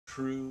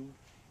true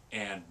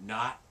and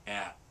not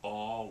at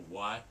all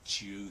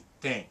what you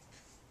think.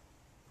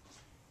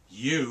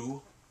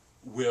 You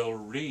will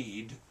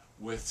read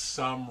with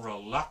some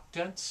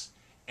reluctance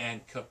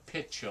and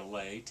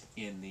capitulate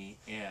in the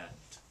end.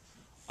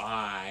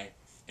 I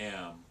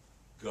am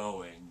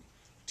going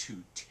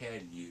to tell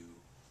you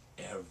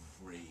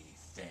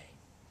everything.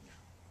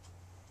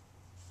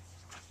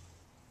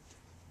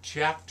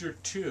 Chapter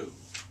 2,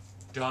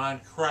 Don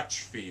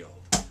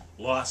Crutchfield,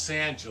 Los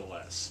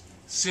Angeles,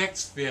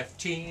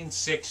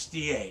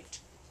 6/15/68.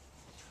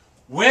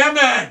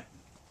 Women!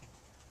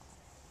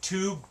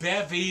 Two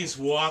bevies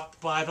walked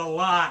by the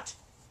lot.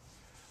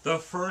 The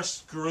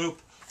first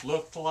group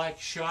looked like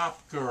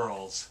shop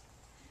girls.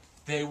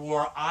 They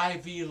wore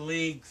Ivy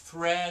League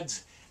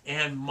threads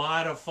and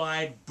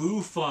modified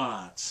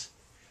bouffants.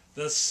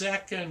 The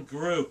second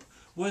group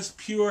was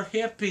pure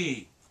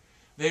hippie.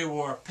 They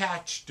wore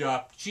patched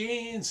up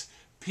jeans,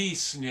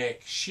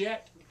 peacenik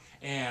shit,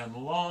 and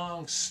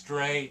long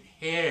straight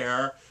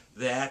hair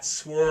that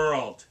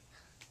swirled.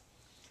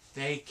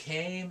 They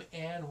came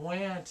and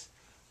went.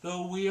 The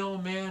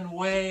wheelmen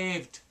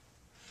waved.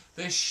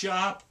 The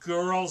shop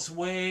girls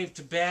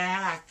waved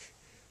back.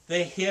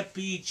 The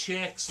hippie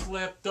chicks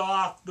flipped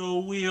off the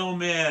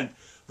wheelmen.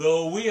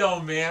 The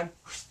wheelmen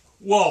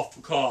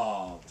wolf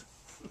called.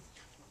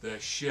 The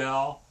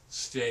Shell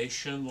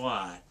station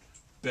lot,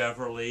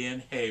 Beverly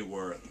and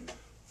Hayworth.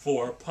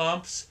 4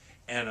 pumps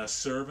and a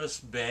service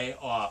bay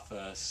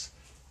office.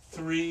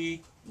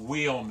 3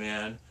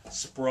 wheelmen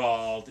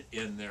sprawled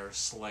in their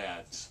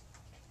sleds.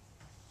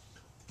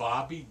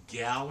 Bobby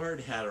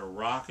Gallard had a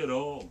Rocket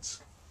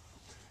Olds.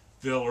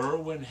 Bill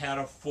Irwin had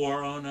a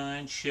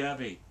 409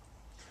 Chevy.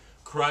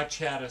 Crutch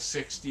had a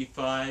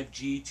 65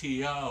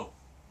 GTO.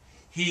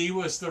 He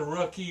was the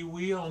rookie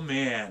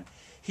wheelman.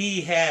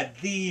 He had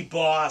the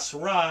boss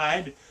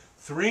ride,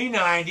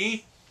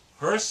 390,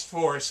 Hurst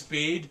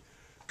 4-speed,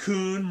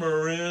 Coon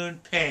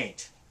maroon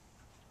paint.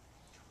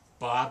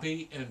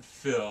 Bobby and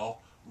Phil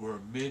were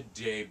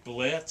midday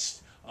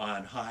blitzed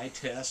on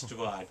high-test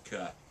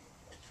vodka.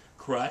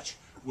 Crutch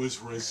was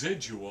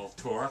residual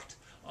torqued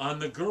on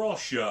the girl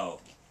show.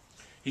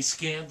 He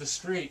scanned the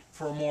street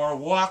for more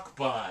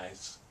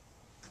walk-bys.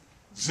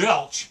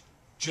 Zilch,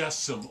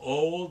 just some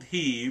old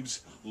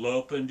heaves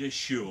loping to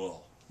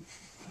shul.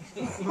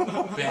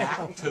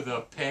 Back to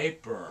the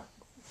paper.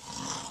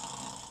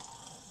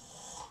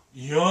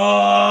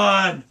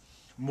 Yawn!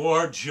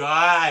 More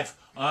jive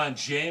on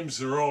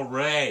James Earl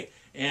Ray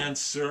and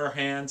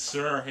Sirhan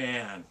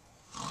Sirhan.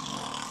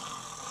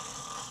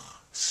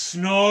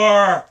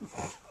 Snore!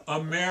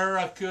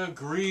 America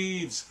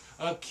grieves,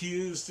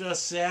 accused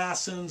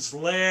assassin's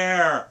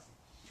lair.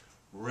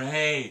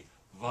 Ray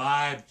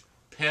vibed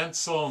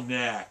pencil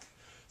neck.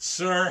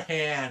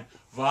 Sirhan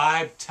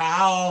vibed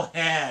towel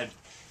head.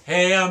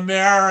 Hey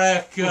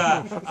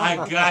America,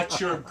 I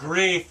got your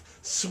grief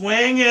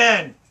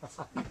swinging.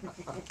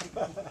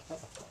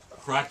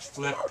 Crutch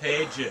flipped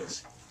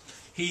pages.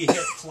 He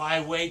hit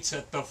flyweights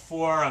at the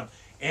Forum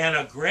and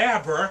a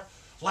grabber.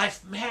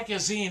 Life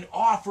magazine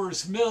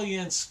offers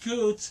million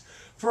scoots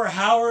for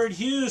Howard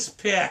Hughes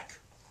pick.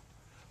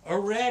 A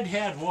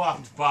redhead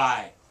walked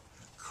by.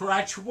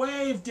 Crutch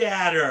waved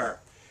at her.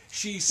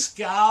 She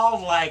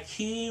scowled like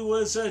he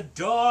was a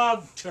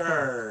dog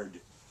turd.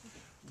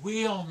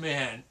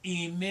 Wheelmen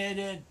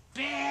emitted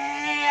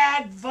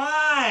bad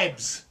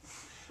vibes.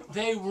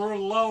 They were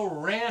low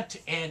rent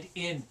and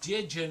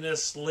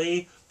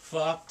indigenously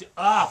fucked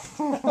up.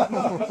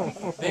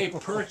 They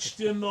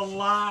perched in the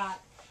lot.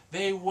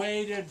 They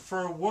waited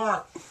for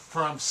work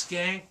from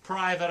skank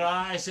private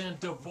eyes and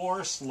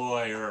divorce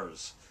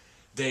lawyers.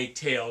 They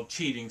tailed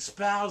cheating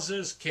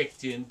spouses,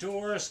 kicked in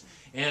doors,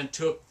 and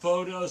took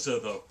photos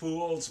of the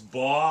fools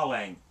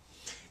bawling.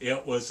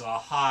 It was a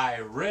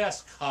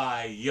high-risk,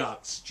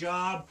 high-yucks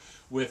job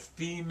with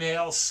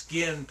female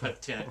skin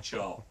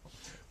potential.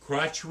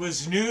 Crutch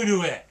was new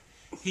to it.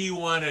 He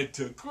wanted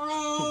to groove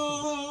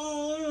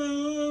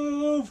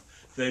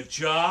the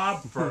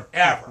job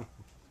forever.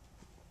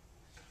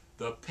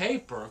 The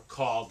paper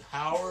called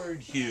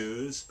Howard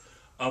Hughes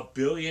a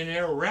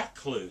billionaire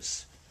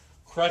recluse.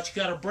 Crutch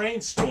got a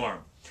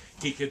brainstorm.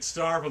 He could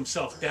starve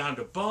himself down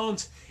to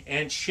bones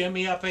and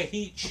shimmy up a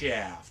heat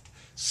shaft.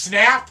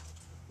 Snap!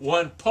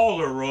 1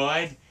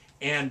 Polaroid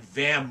and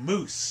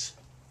vamoose.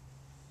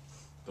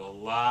 The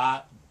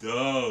lot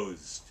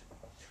dozed.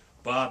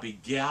 Bobby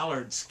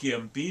Gallard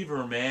skimmed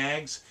Beaver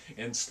mags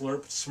and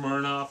slurped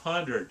Smirnoff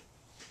 100.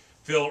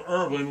 Phil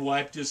Irwin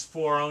wiped his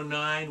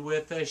 409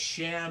 with a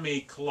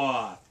chamois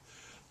cloth.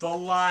 The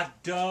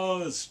lot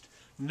dozed.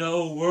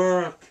 No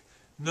work,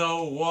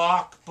 no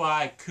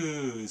walk-by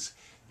coups.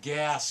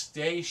 Gas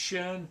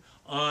station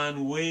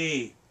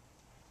ennui.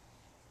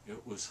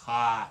 It was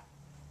hot.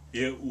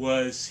 It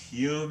was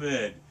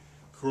humid.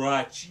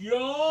 Crutch yawned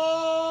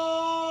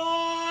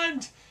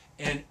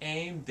and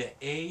aimed the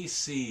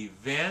AC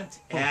vent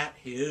at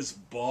his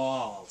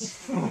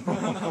balls.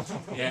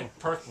 It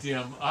perked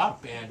him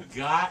up and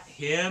got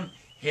him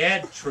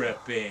head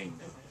tripping.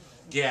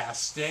 Gas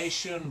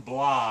station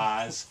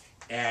blahs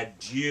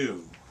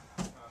adieu.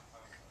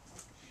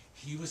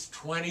 He was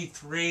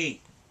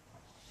 23.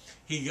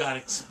 He got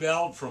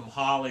expelled from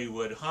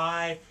Hollywood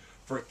High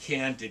for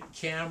candid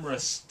camera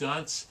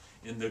stunts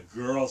in the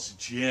girls'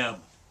 gym.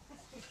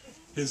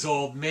 His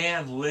old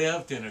man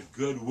lived in a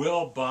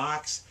Goodwill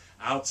box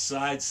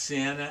outside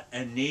Santa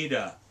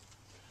Anita.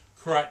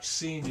 Crutch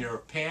Sr.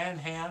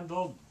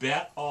 panhandled,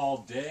 bet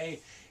all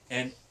day,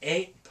 and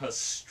ate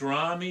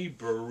pastrami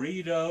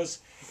burritos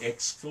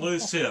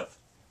exclusive.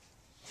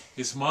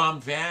 His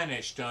mom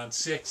vanished on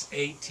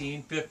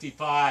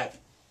 6/18/55.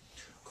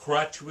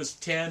 Crutch was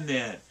 10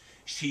 then.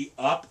 She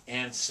up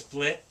and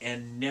split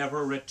and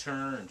never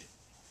returned.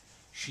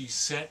 She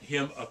sent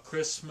him a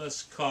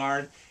Christmas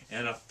card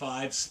and a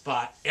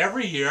 5-spot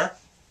every year,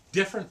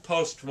 different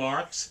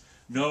postmarks,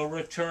 no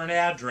return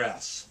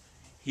address.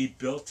 He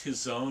built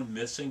his own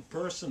missing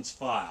persons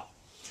file.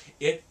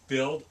 It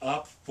filled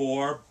up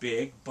 4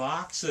 big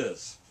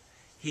boxes.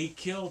 He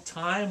killed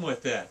time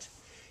with it.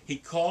 He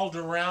called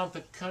around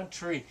the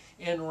country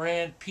and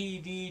ran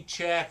PD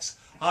checks,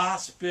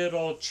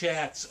 hospital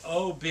checks,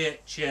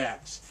 obit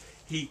checks.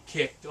 He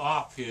kicked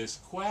off his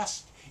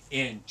quest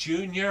in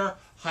junior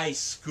high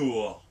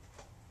school.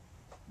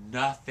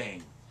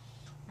 Nothing.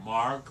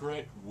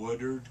 Margaret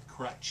Woodard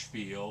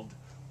Crutchfield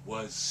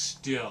was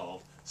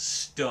still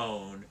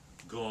stone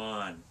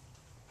gone.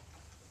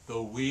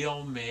 The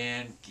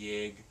wheelman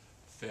gig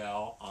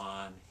fell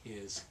on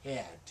his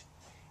head.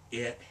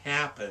 It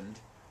happened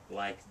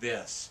like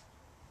this.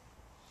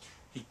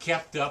 He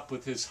kept up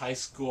with his high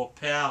school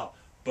pal,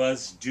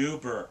 Buzz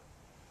Duber.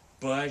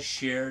 Buzz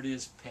shared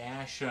his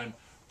passion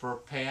for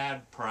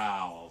pad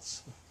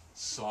prowls.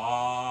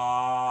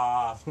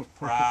 Soft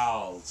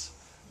prowls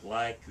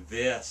like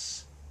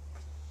this.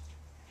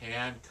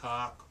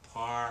 Hancock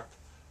Park,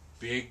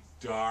 big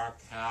dark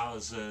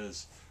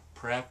houses,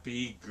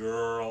 preppy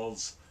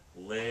girls'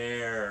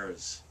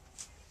 lairs.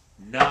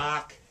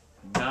 Knock,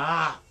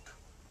 knock.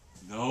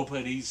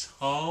 Nobody's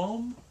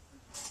home?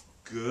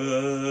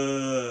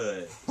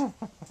 Good.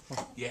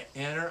 You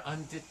enter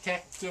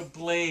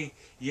undetectably.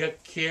 You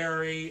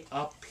carry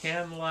a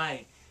pen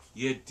light.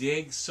 You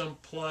dig some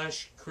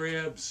plush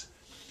cribs.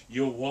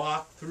 You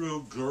walk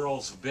through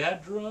girls'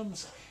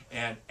 bedrooms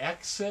and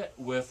exit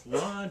with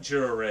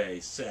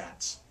lingerie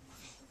sets.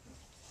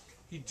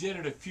 He did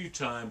it a few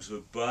times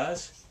with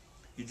Buzz.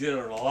 He did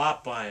it a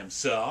lot by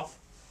himself.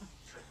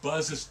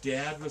 Buzz's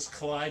dad was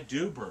Clyde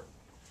Duber.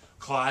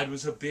 Clyde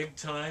was a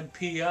big-time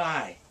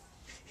PI.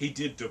 He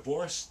did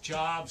divorce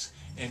jobs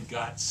and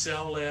got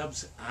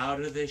celebs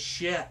out of the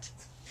shit.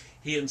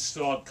 He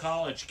installed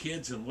college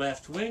kids in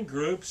left-wing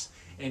groups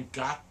and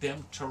got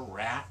them to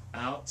rat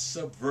out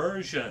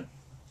subversion.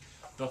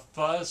 The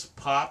fuzz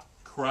popped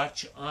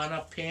Crutch on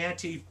a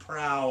panty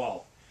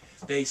prowl.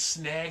 They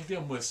snagged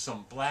him with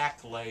some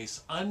black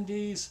lace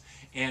undies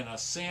and a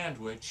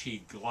sandwich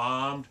he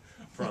glommed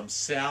from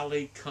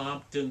Sally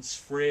Compton's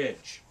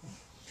fridge.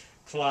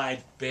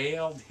 Clyde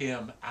bailed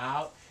him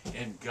out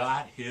and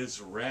got his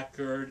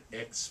record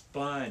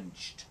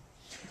expunged.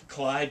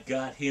 Clyde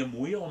got him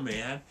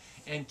wheelman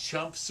and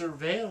chump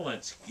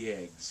surveillance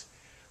gigs.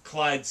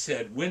 Clyde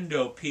said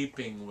window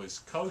peeping was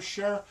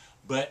kosher,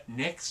 but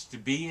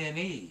nixed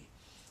B&E.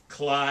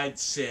 Clyde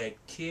said,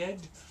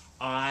 "Kid,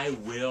 I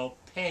will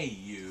pay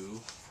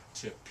you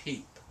to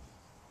peep."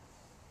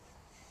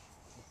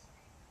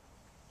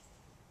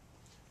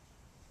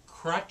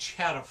 Crutch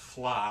had a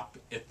flop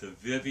at the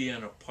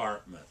Vivian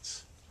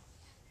Apartments.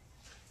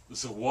 It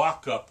was a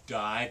walk-up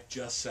dive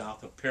just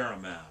south of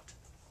Paramount.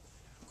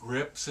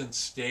 Grips and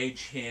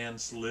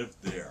stagehands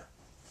lived there.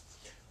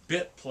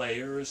 Bit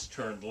players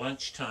turned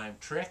lunchtime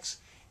tricks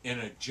in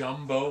a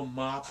jumbo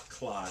mop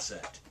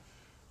closet.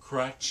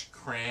 Crutch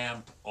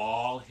crammed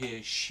all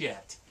his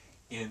shit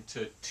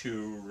into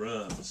 2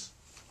 rooms.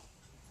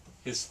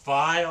 His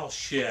file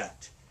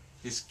shit,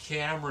 his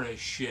camera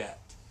shit,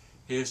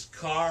 his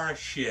car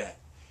shit,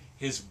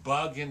 his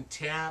bug and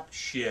tap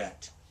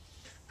shit.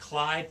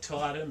 Clyde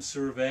taught him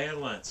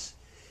surveillance.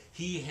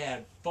 He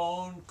had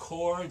phone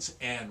cords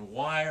and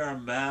wire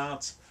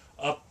mounts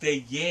up the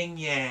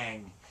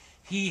yin-yang.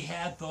 He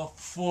had the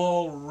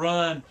full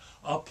run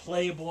of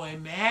Playboy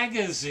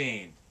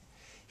magazine.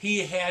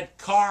 He had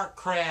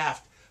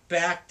Carcraft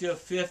back to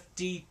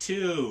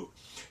 52.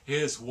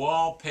 His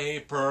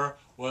wallpaper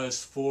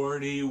was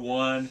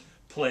 41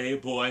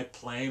 Playboy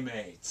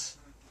Playmates.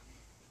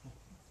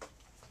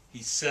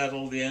 He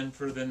settled in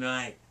for the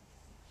night.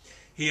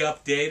 He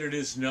updated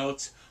his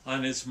notes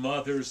on his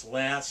mother's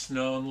last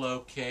known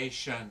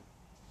location.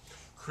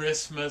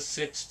 Christmas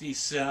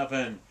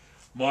 67.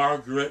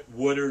 Margaret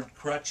Woodard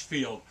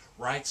Crutchfield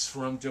writes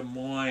from Des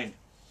Moines.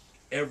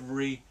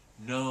 Every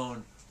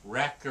known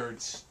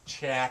records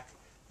check,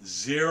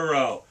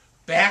 0.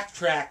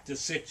 Backtrack to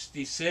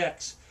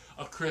 66.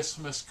 A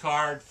Christmas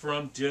card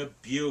from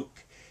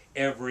Dubuque.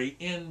 Every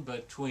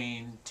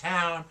in-between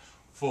town,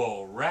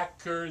 full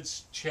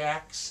records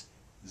checks,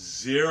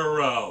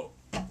 0.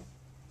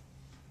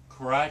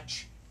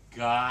 Crutch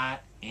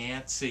got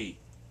antsy.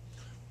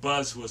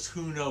 Buzz was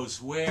who knows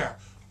where,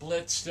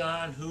 blitzed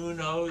on who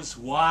knows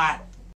what.